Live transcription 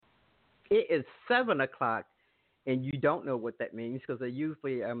It is 7 o'clock, and you don't know what that means because I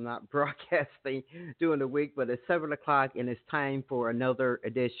usually am not broadcasting during the week, but it's 7 o'clock, and it's time for another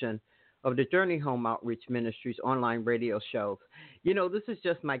edition of the Journey Home Outreach Ministries online radio shows. You know, this is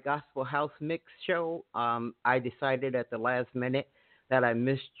just my Gospel House Mix show. I decided at the last minute that I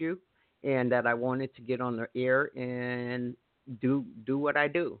missed you and that I wanted to get on the air and do what I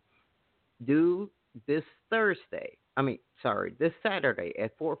do. Do this this Saturday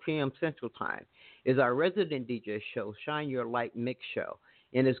at 4 p.m. Central Time is our resident DJ show, Shine Your Light Mix Show.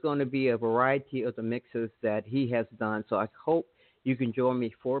 And it's going to be a variety of the mixes that he has done. So I hope you can join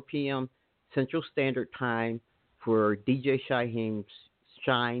me 4 p.m. Central Standard Time for DJ Shaheem's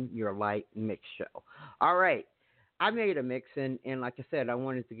Shine Your Light Mix Show. All right. I made a mix, and like I said, I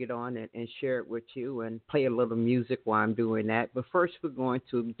wanted to get on and share it with you and play a little music while I'm doing that. But first, we're going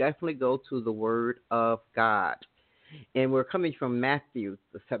to definitely go to the Word of God. And we're coming from Matthew,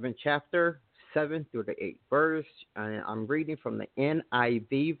 the 7th chapter, 7 through the 8th verse. And I'm reading from the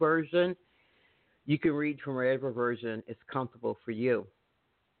NIV version. You can read from whatever version is comfortable for you.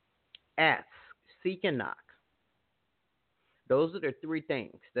 Ask, seek, and knock. Those are the three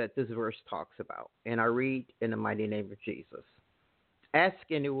things that this verse talks about. And I read in the mighty name of Jesus. Ask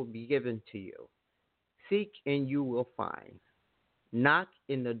and it will be given to you. Seek and you will find. Knock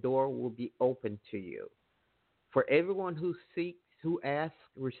and the door will be open to you. For everyone who seeks, who asks,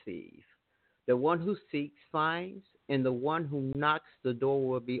 receives. The one who seeks finds, and the one who knocks, the door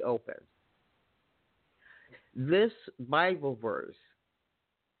will be open. This Bible verse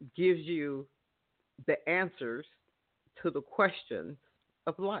gives you the answers to the questions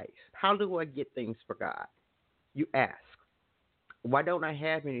of life. How do I get things for God? You ask. Why don't I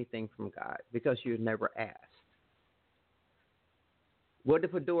have anything from God? Because you never asked. What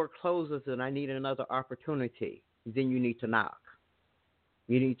if a door closes and I need another opportunity? Then you need to knock.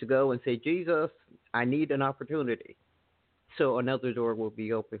 You need to go and say, Jesus, I need an opportunity. So another door will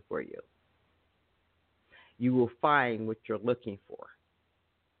be open for you. You will find what you're looking for.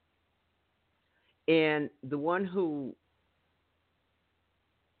 And the one who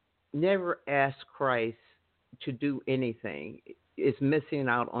never asked Christ to do anything is missing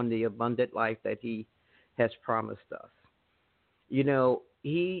out on the abundant life that he has promised us. You know,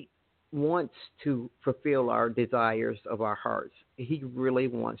 he wants to fulfill our desires of our hearts. He really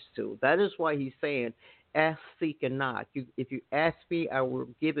wants to. That is why he's saying, ask, seek, and knock. If you ask me, I will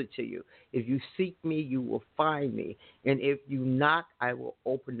give it to you. If you seek me, you will find me. And if you knock, I will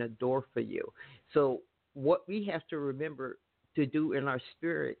open the door for you. So what we have to remember to do in our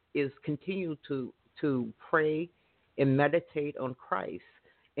spirit is continue to pray and meditate on Christ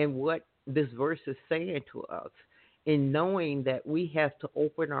and what this verse is saying to us, in knowing that we have to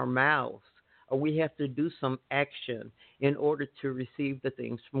open our mouths or we have to do some action in order to receive the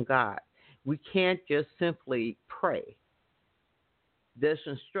things from God. We can't just simply pray. There's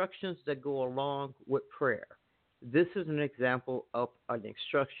instructions that go along with prayer. This is an example of an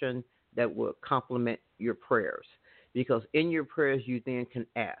instruction that will complement your prayers, because in your prayers you then can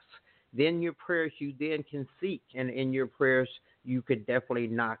ask. Then your prayers you then can seek, and in your prayers you could definitely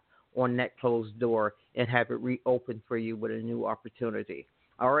knock on that closed door and have it reopened for you with a new opportunity.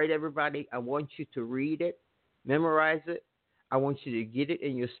 All right, everybody, I want you to read it, memorize it. I want you to get it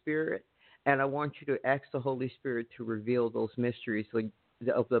in your spirit, and I want you to ask the Holy Spirit to reveal those mysteries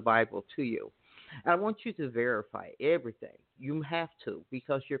of the Bible to you. And I want you to verify everything. You have to,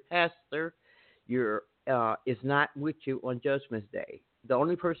 because your pastor is not with you on Judgment Day. The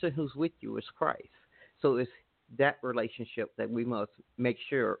only person who's with you is Christ. So it's that relationship that we must make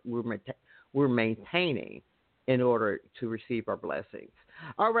sure we're maintaining in order to receive our blessings.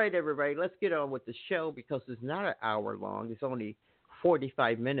 All right, everybody, let's get on with the show, because it's not an hour long. It's only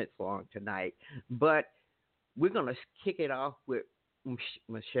 45 minutes long tonight. But we're going to kick it off with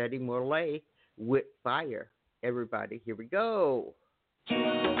Machete Morley with Fire. Everybody, here we go.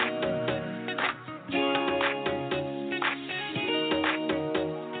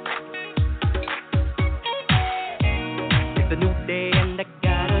 It's a new day and I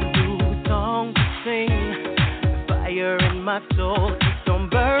got a new song to sing. The fire in my soul keeps on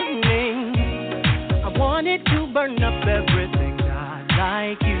burning. I want it to burn up everything not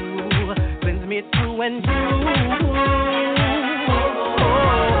like you. Cleanse me through and through.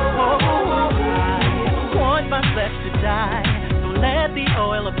 I want my flesh to die. So let the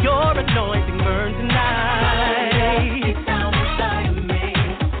oil of your anointing burn tonight.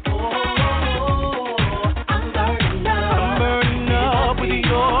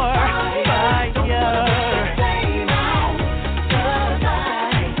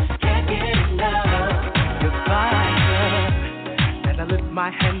 My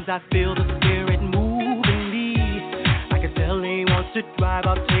hands times I feel the spirit moving me. I can tell he wants to drive,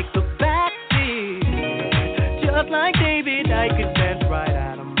 I'll take the backseat. Just like David, I could dance right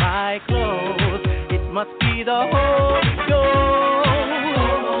out of my clothes. It must be the Holy Ghost.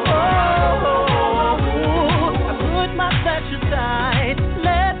 I put my flesh aside.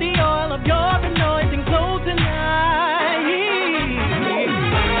 Let the oil of your anointing flow tonight.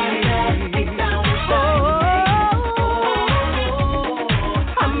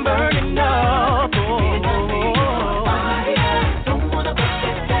 I'm burning up.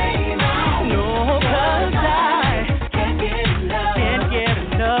 No, 'cause I can't get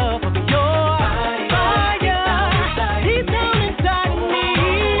enough of your fire. Deep down inside of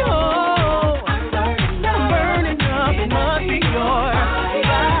me, oh, I'm burning up. It must be your fire.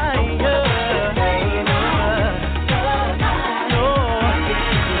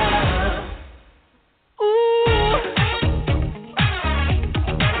 Ooh.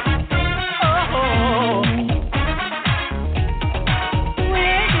 Oh.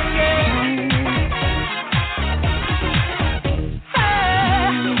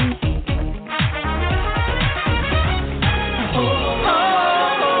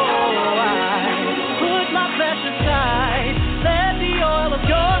 Put my flesh aside. Let the oil of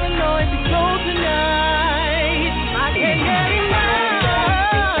your anointing flow tonight. I can't get enough.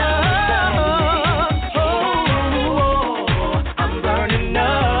 I'm burning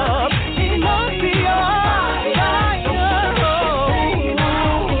up. It must be your fire.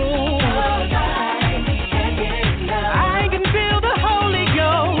 I can feel the Holy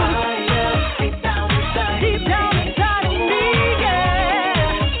Ghost deep down inside of me,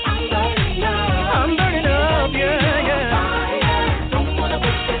 yeah. I'm burning up, yeah, yeah.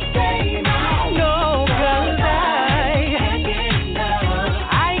 No, 'cause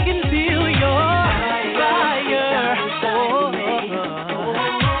I can feel your fire.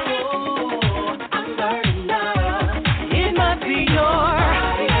 It must be your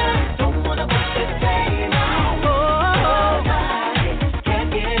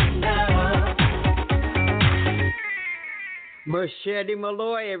Machete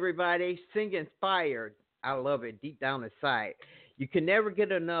Malloy, everybody, singing Inspired. I love it deep down inside. You can never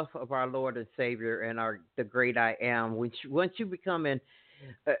get enough of our Lord and Savior and the great I am. Once you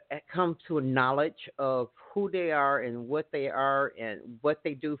come to a knowledge of who they are and what they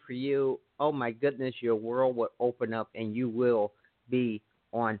do for you, oh my goodness, your world will open up and you will be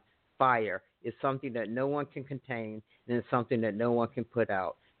on fire. It's something that no one can contain, and it's something that no one can put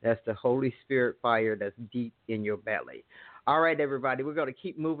out. That's the Holy Spirit fire that's deep in your belly. All right, everybody, we're going to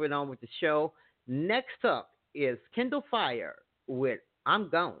keep moving on with the show. Next up is Kindle Fire with I'm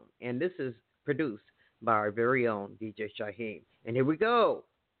Gone, and this is produced by our very own DJ Shaheem. And here we go.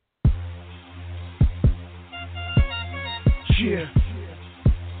 Yeah.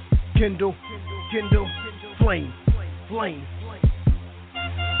 Kindle, flame.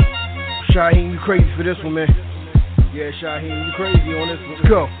 Shaheem, you crazy for this one, man. Yeah, Shaheem, you crazy on this one. Let's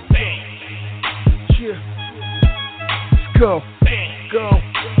go. Yeah. Go.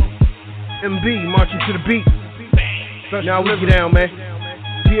 MB, marching to the beat. Now we get down, man.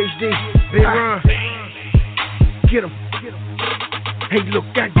 PhD, Big Ron. Get him. Hey, look,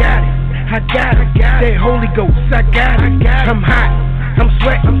 I got it. That Holy Ghost, I got it. I'm hot, I'm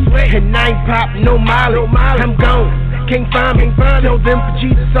sweating, and I ain't pop no molly. I'm gone, can't find me. Tell them for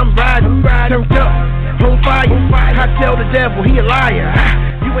Jesus I'm riding. Turned up, on fire. I tell the devil he a liar.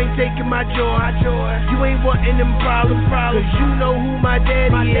 You ain't taking my joy. You ain't wanting them problems. Cause you know who my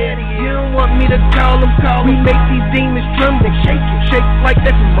daddy is. You don't want me to call him. We make these demons tremble. Shake like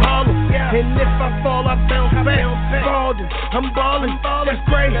that from Harlem. And if I fall, I bounce back. I'm ballin'. That's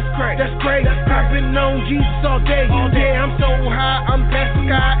crazy. I've been on Jesus all day. Yeah, I'm so high. I'm past the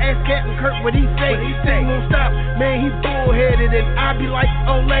sky. Ask Captain Kirk what he say. He won't stop. Man, he bullheaded and I be like,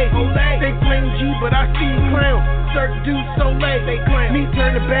 Olay. They claim G, but I see clown. Certain dudes so late. Me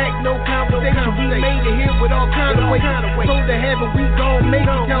turn the back, no conversation. We made it here with all kind of ways. So to heaven, we gon' make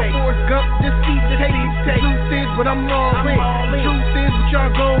it. Tell Forrest Gump, this seat to take. Truth is, but I'm all in. Truth is, what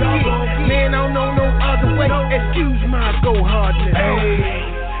y'all gon' get. Man, I don't know no other way. Excuse my go hardness.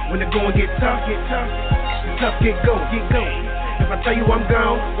 Hey, when the going get tough, the tough get go. If I tell you I'm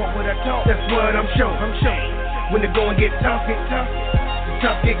gone, what would I talk? That's what I'm showing. When the going get tough, the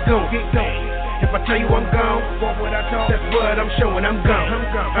tough get go. If I tell you I'm gone, what would I talk? That's what I'm showing. I'm gone. I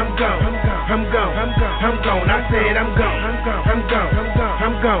said I'm gone.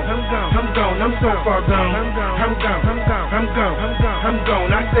 I'm so far gone. I'm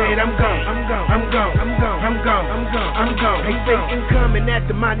gone. I said I'm gone. I'm I'm gone. Hey, Satan coming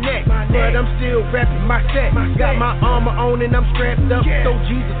after my neck, but I'm still rapping my set. Got my armor on and I'm strapped up. So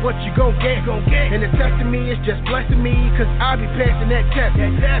Jesus, what you gon' get? And the test of me is just blessing me, cause I be passing that test.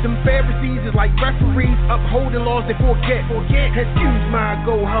 Them Pharisees is like referees, upholding laws they forget. Excuse my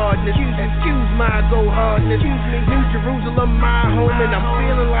go hardness. Excuse my go hardness. New Jerusalem, my home, and I'm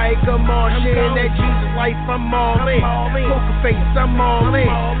feeling like a Martian. That Jesus life, I'm all in. Poker face, I'm all in.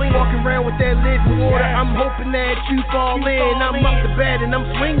 Walking around with that living water, I'm hoping that you fall in. I'm up to bat and I'm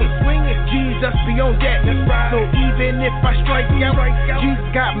swinging. Jesus be on deck. So even if I strike out,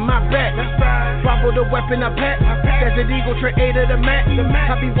 Jesus got my back. Bible the weapon I pack. As an eagle, trade to the mat.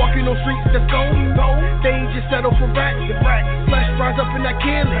 I be walking on streets that's gold. They just settle for rats. Flesh rise up and I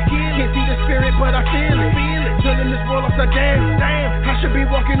kill it. Can't see the spirit, but I feel it. Turning this world upside down. I should be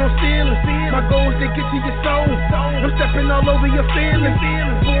walking on ceilings. My goal is to get to your soul. I'm stepping all over your feelings.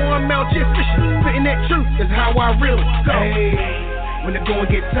 Boy, I'm out here fishing. Spitting that truth is how I really go. Hey, when the going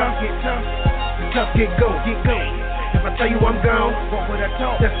get tough, the tough get go. If I tell you I'm gone, what would I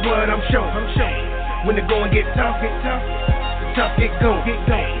talk? That's what I'm showing. When the going get tough, the tough get go.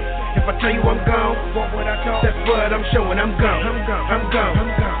 If I tell you I'm gone, what would I talk? That's what I'm showing. I'm gone. I'm gone.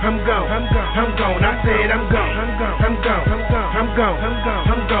 I said I'm gone. I'm gone.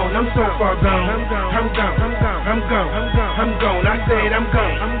 I'm so far gone. I'm gone. I said I'm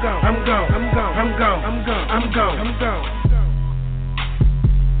gone.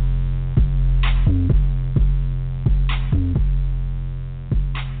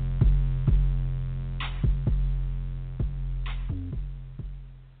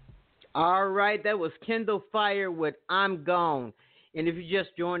 All right, that was Kindle Fire with I'm Gone. And if you're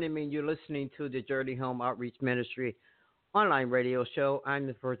just joining me, you're listening to the Journey Home Outreach Ministry online radio show. I'm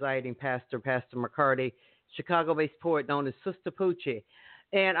the presiding pastor, Pastor McCarty, Chicago-based poet known as Sistapoochie.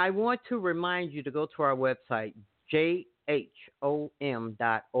 And I want to remind you to go to our website, jhom.org.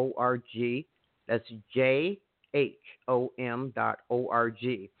 That's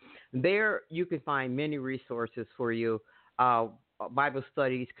jhom.org. There you can find many resources for you, Bible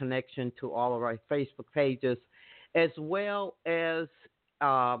studies, connection to all of our Facebook pages, as well as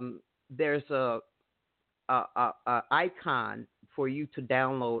there's a icon for you to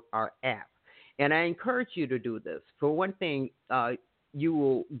download our app. And I encourage you to do this. For one thing, you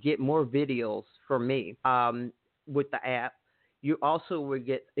will get more videos from me with the app. You also will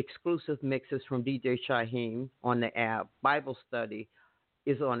get exclusive mixes from DJ Shaheem on the app. Bible study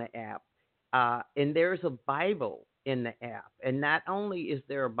is on the app. And there's a Bible in the app. And not only is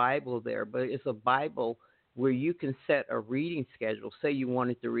there a Bible there, but it's a Bible where you can set a reading schedule. Say you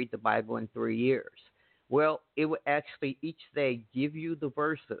wanted to read the Bible in 3 years. Well, it would actually each day give you the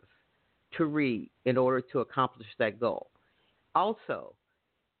verses to read in order to accomplish that goal. Also,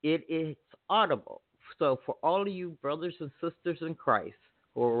 it is audible. So for all of you brothers and sisters in Christ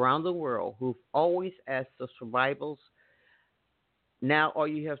who are around the world who've always asked us for Bibles, now all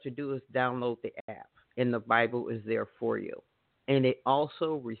you have to do is download the app, and the Bible is there for you. And it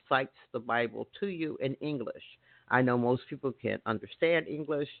also recites the Bible to you in English. I know most people can't understand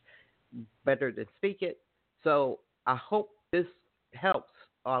English better than speak it, so I hope this helps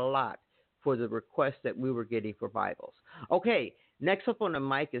a lot for the request that we were getting for Bibles. Okay, next up on the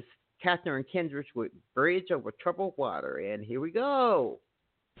mic is Catherine Kendrick with Bridge Over Troubled Water, and here we go.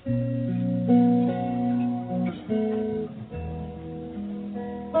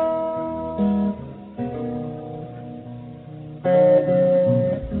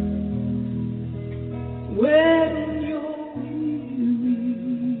 When you're weary,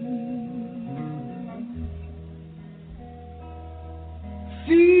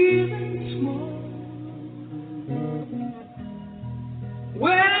 feeling small,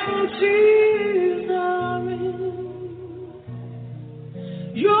 when tears are in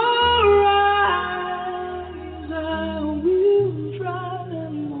your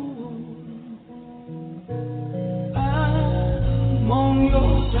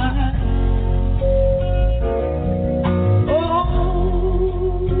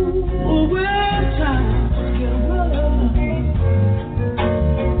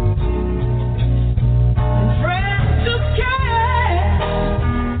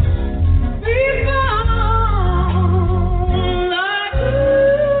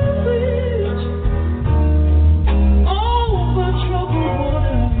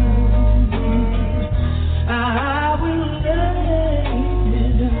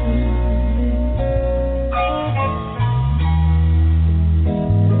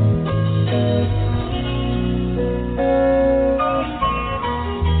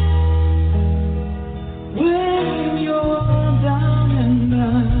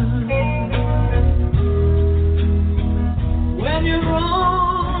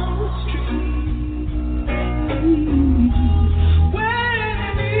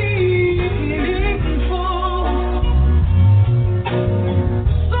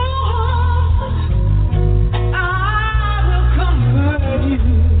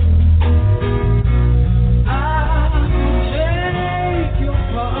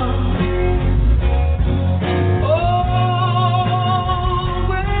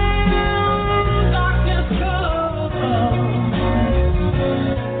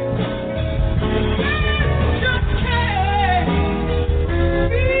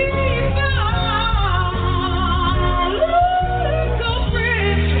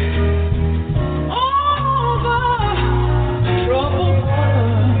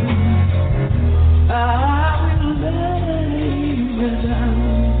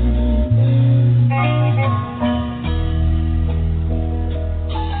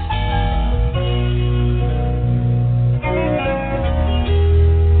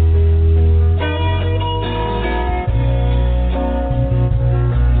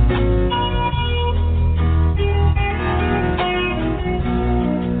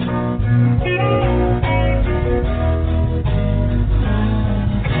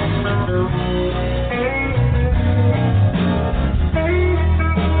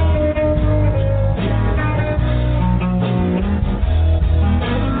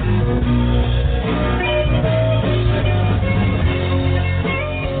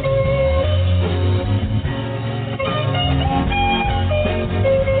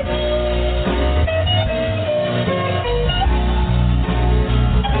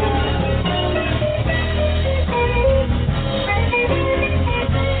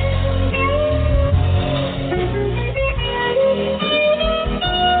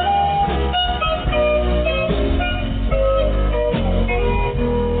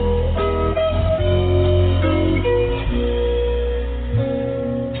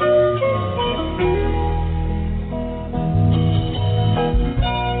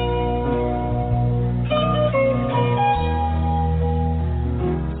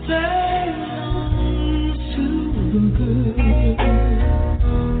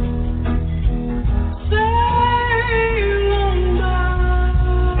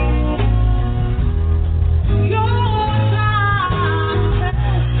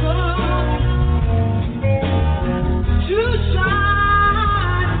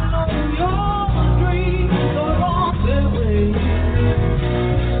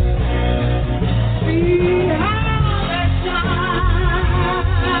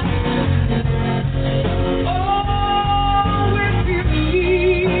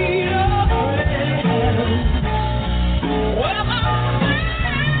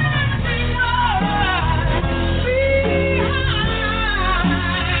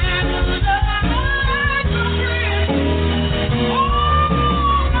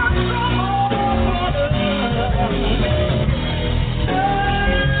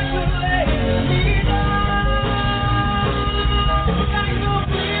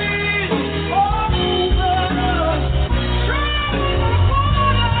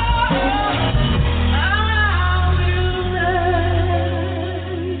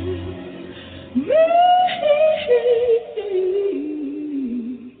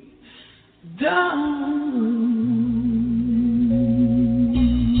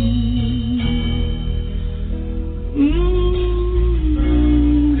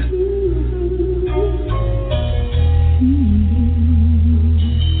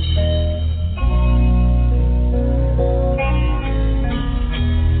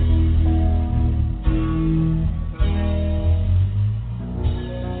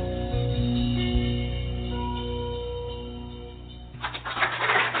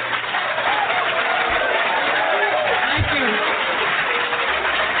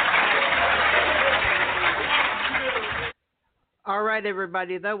right,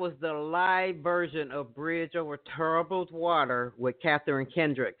 everybody. That was the live version of Bridge Over Troubled Water with Catherine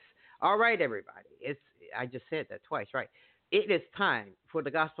Kendricks. All right, everybody. I just said that twice, right? It is time for the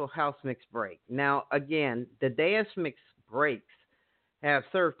Gospel House Mix break. Now, again, the dance mix breaks have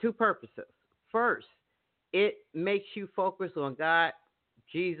served two purposes. First, it makes you focus on God,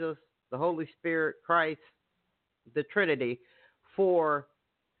 Jesus, the Holy Spirit, Christ, the Trinity for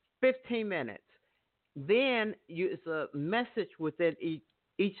 15 minutes. Then it's a message within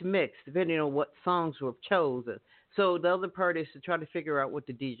each mix, depending on what songs were chosen. So the other part is to try to figure out what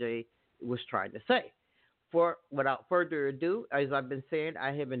the DJ was trying to say. Without further ado, as I've been saying,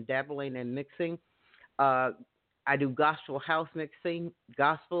 I have been dabbling in mixing. I do gospel house mixing.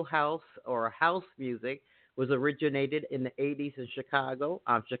 Gospel house or house music was originated in the 80s in Chicago.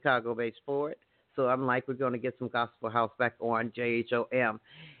 I'm Chicago-based for it. So I'm like, we're going to get some gospel house back on JHOM.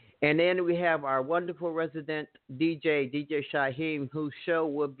 And then we have our wonderful resident DJ Shaheem, whose show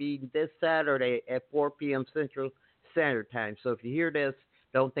will be this Saturday at 4 p.m. Central Standard Time. So if you hear this,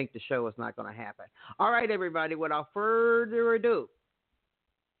 don't think the show is not going to happen. All right, everybody, without further ado,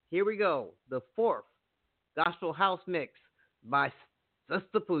 here we go. The fourth Gospel House Mix by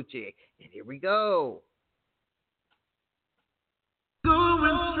Sistapoochie. And here we go.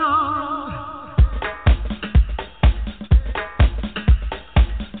 Going strong.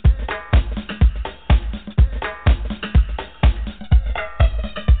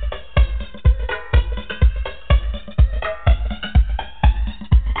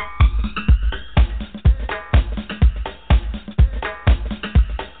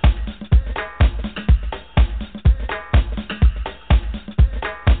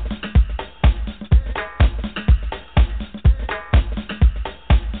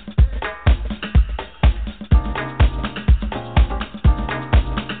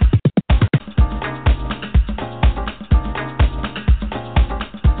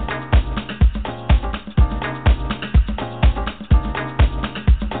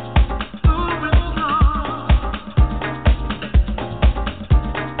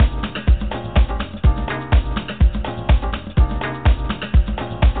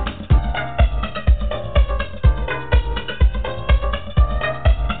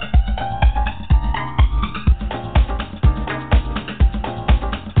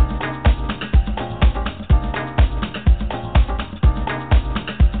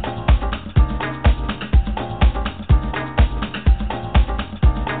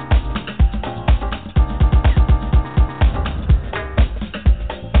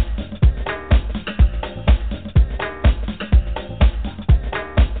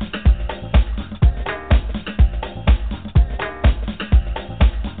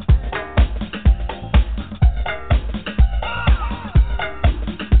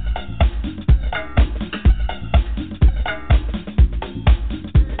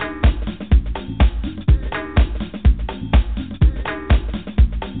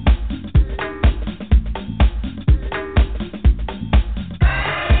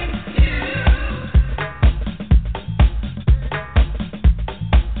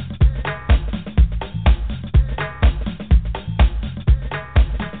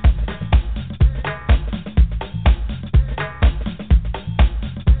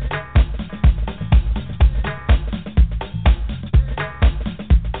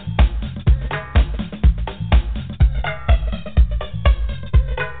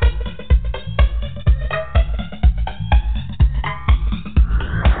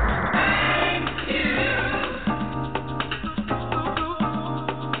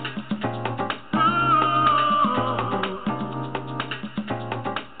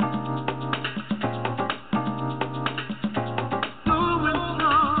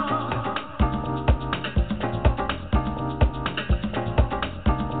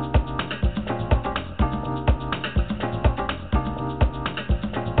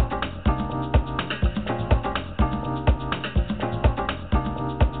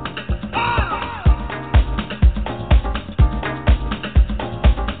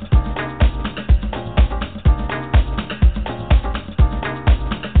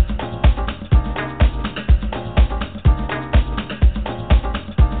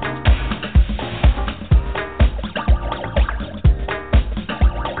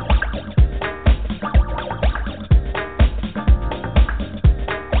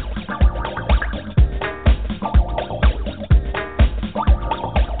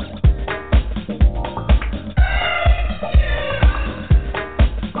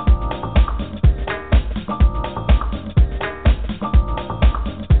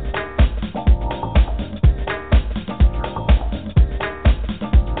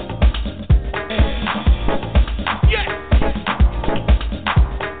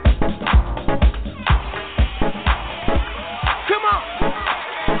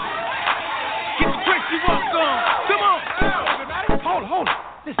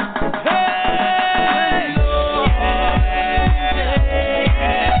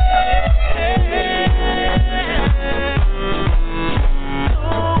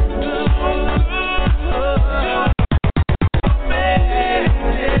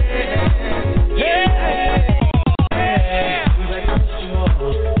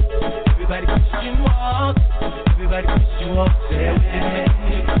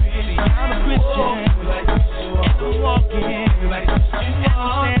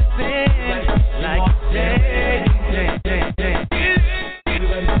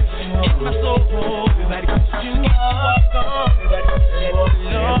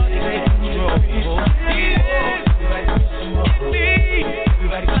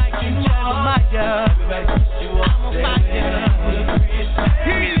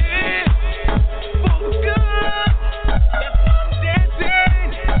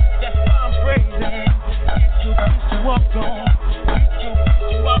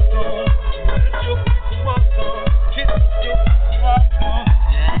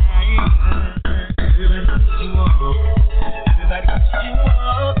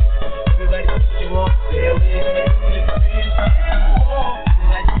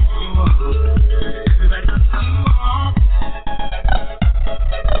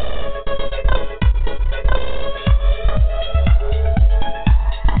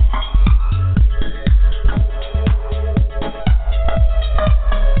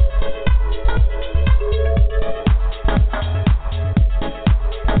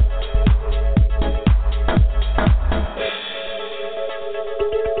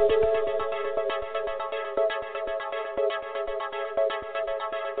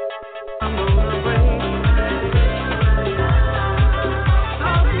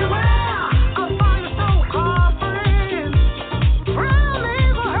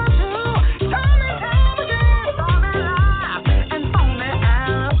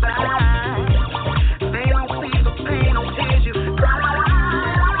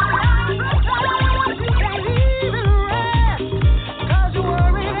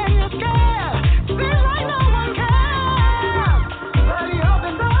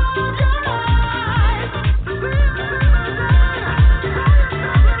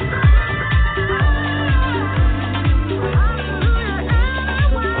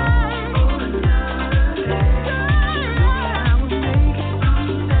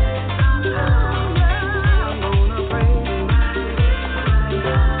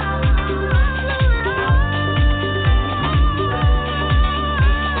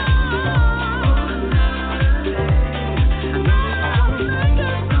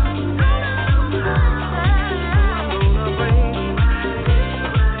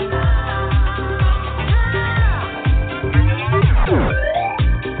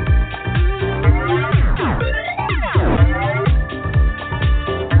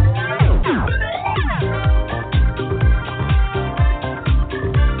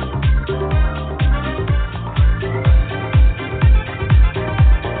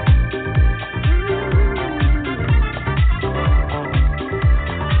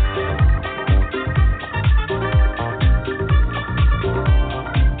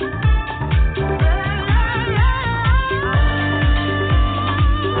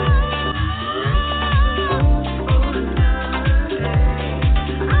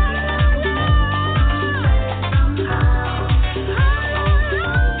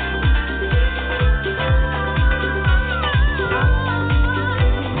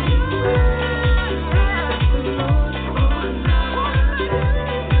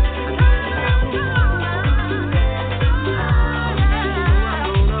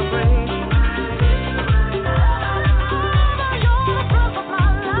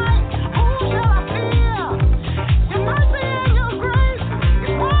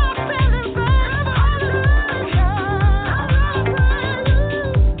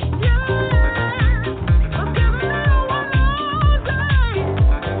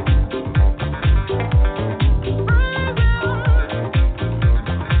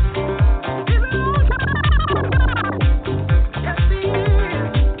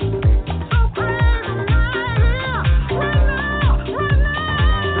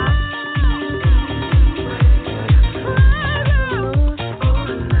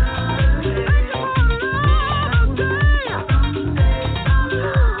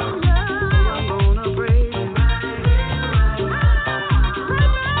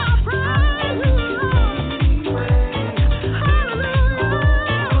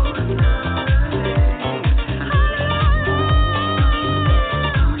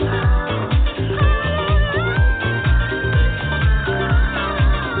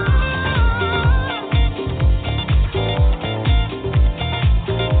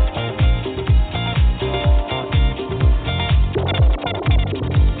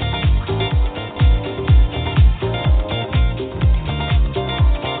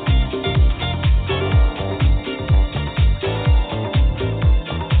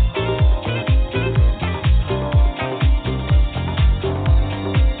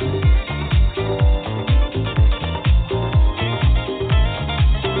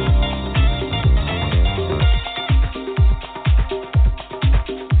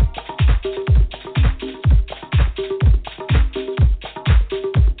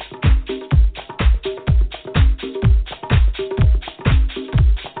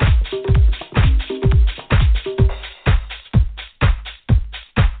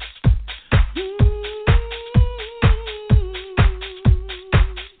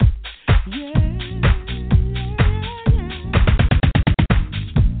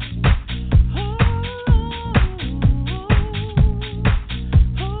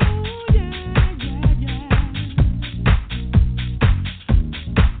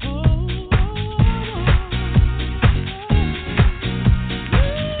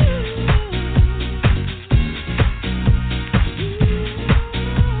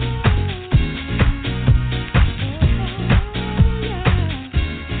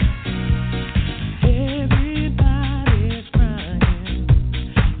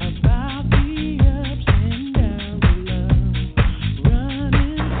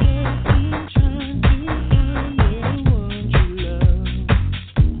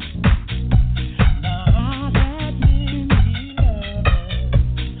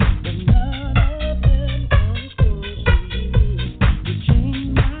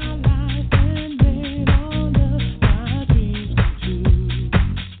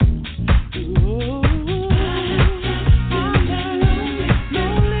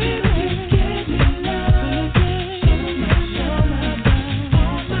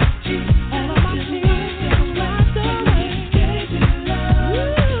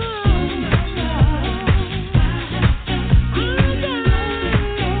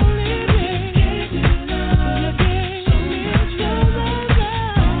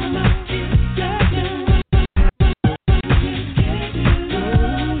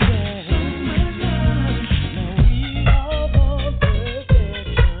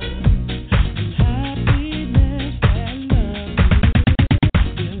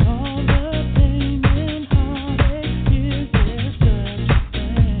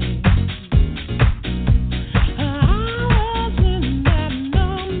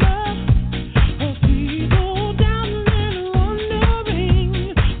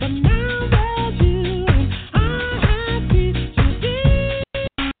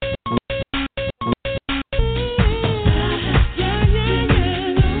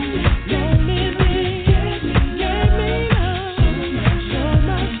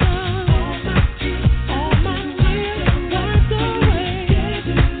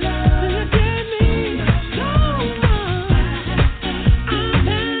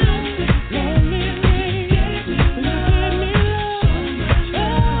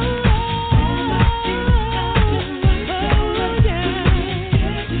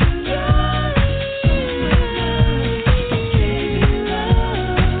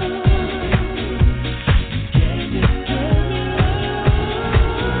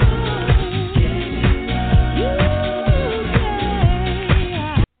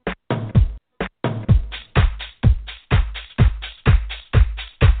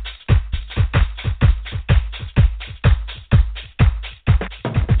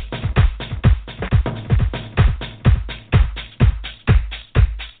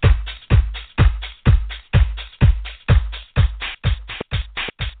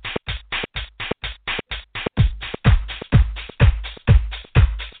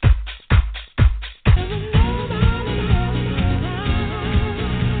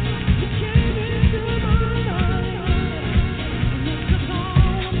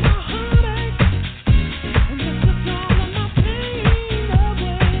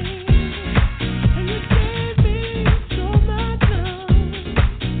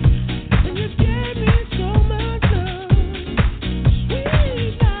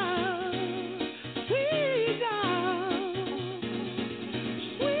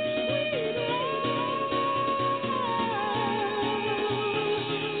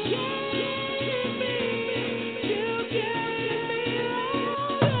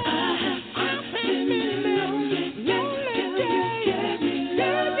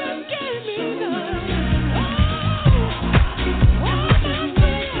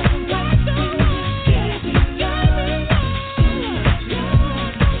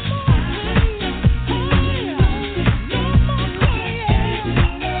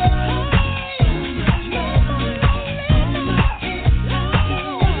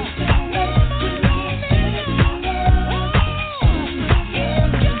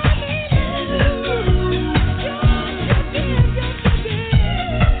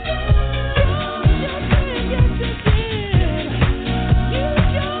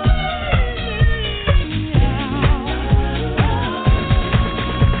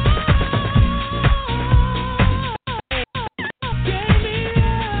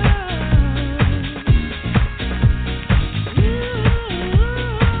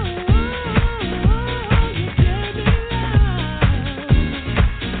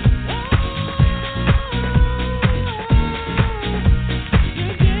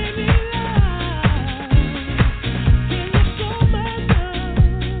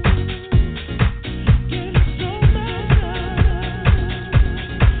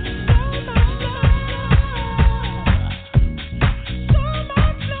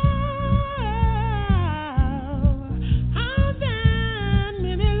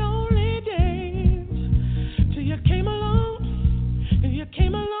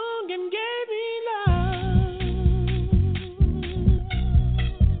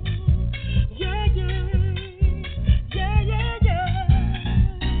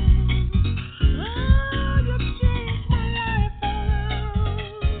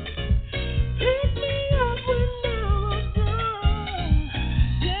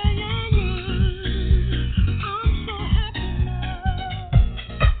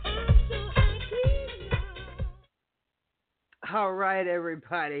 All right,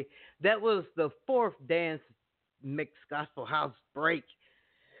 everybody. That was the fourth dance mix gospel house break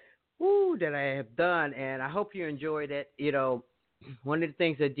that I have done, and I hope you enjoyed it. One of the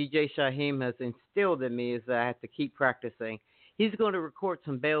things that DJ Shaheem has instilled in me is that I have to keep practicing. He's going to record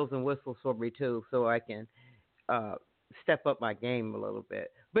some bells and whistles for me too, so I can uh, step up my game a little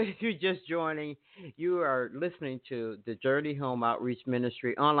bit. But if you're just joining, you are listening to the Journey Home Outreach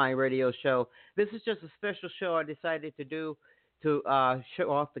Ministry online radio show. This is just a special show I decided to do to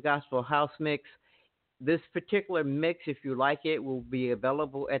show off the gospel house mix. This particular mix, if you like it, will be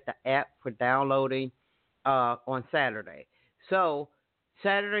available at the app for downloading on Saturday. So,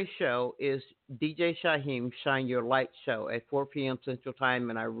 Saturday show is DJ Shaheem Shine Your Light show at 4 p.m. Central Time,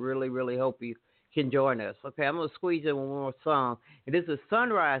 and I really, really hope you can join us. Okay, I'm going to squeeze in one more song. It is a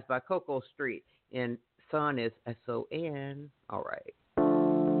Sunrise by Coco Street, and Sun is S-O-N. All right.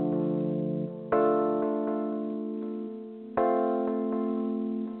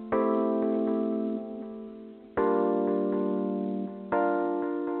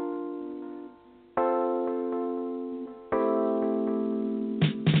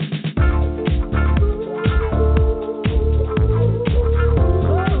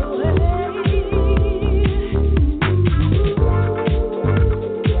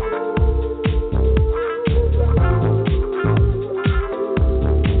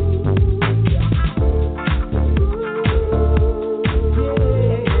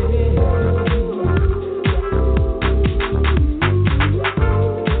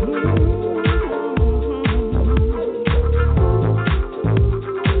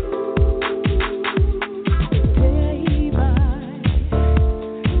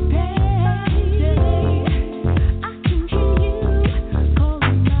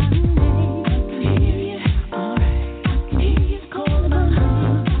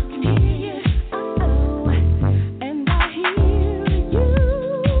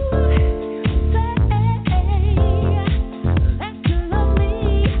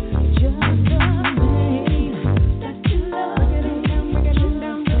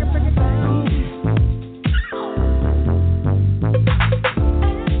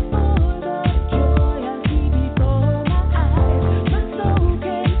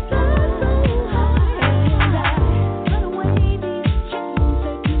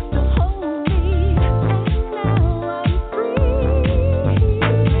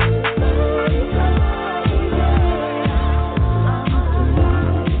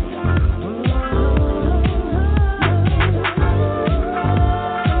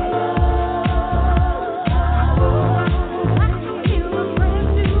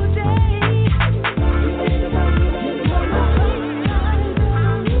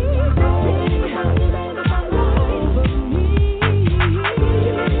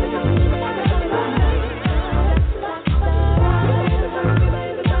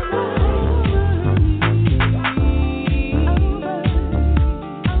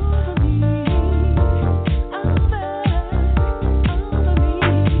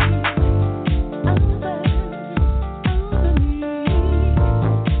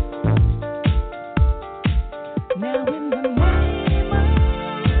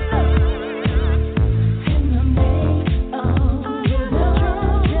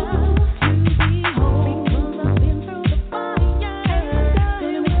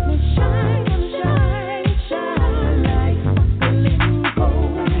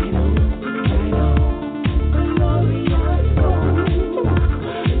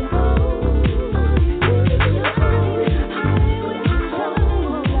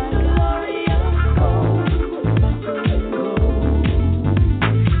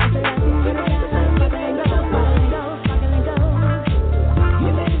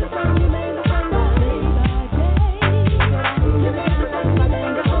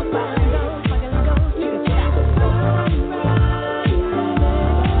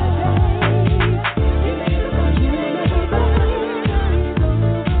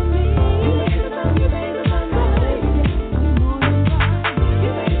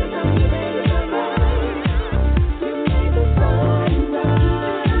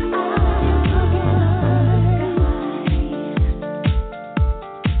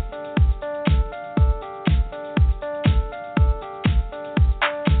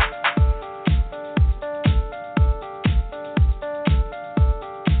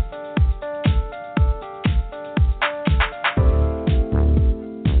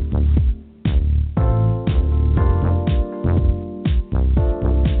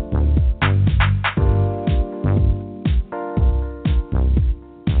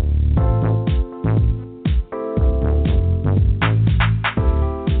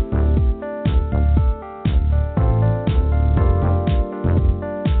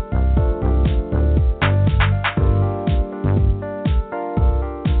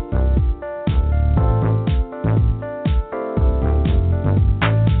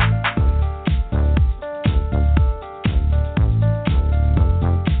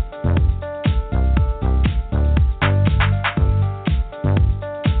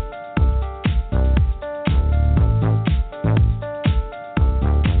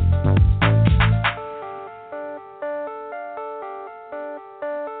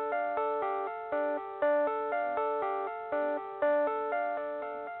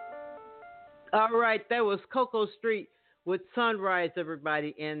 right, that was Coco Street with Sunrise,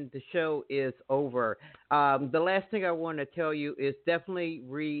 everybody, and the show is over. The last thing I want to tell you is definitely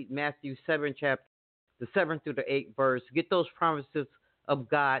read Matthew 7, chapter the 7th through the 8th verse. Get those promises of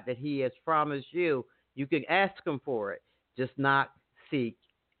God that he has promised you. You can ask him for it. Just knock, seek.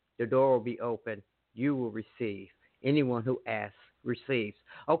 The door will be open. You will receive. Anyone who asks receives.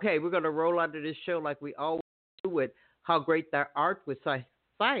 Okay, we're going to roll out of this show like we always do with How Great Thou Art with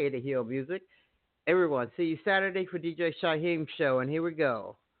Society Hill Music. Everyone, see you Saturday for DJ Shaheem's show, and here we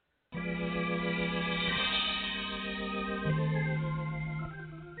go.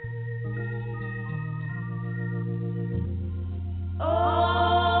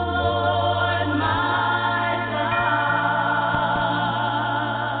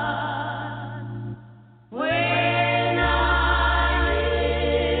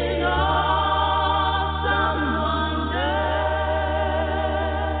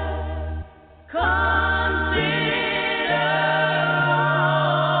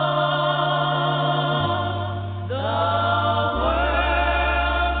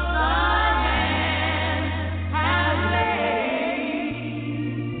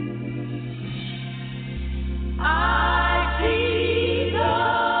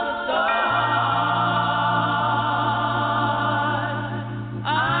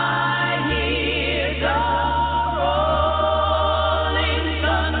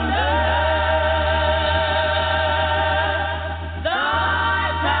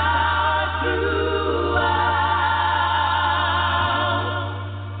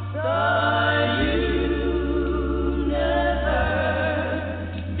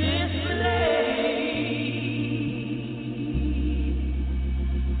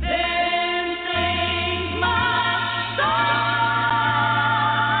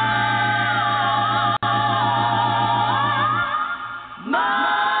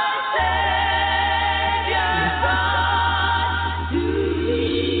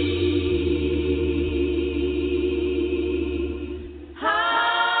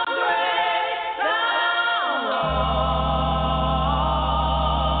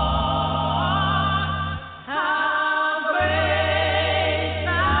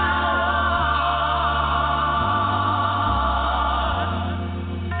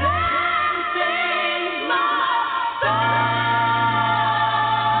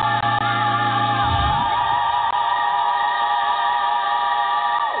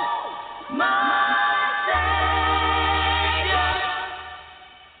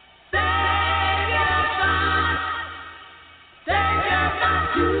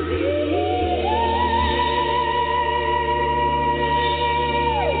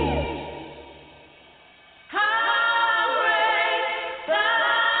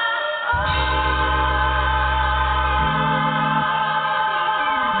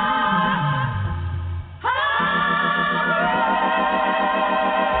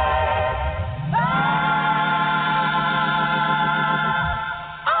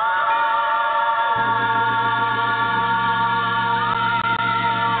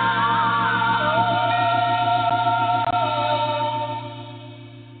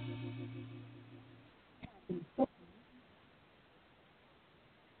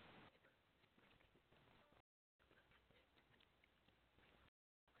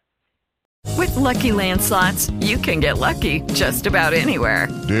 With Lucky Land Slots, you can get lucky just about anywhere.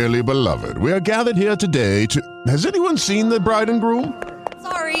 Dearly beloved, we are gathered here today to... Has anyone seen the bride and groom?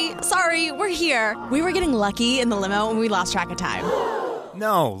 Sorry, we're here. We were getting lucky in the limo and we lost track of time.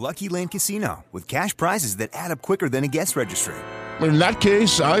 No, Lucky Land Casino, with cash prizes that add up quicker than a guest registry. In that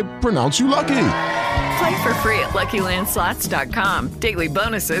case, I pronounce you lucky. Play for free at LuckyLandSlots.com. Daily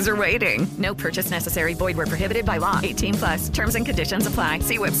bonuses are waiting. No purchase necessary. Void where prohibited by law. 18+. Terms and conditions apply.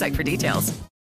 See website for details.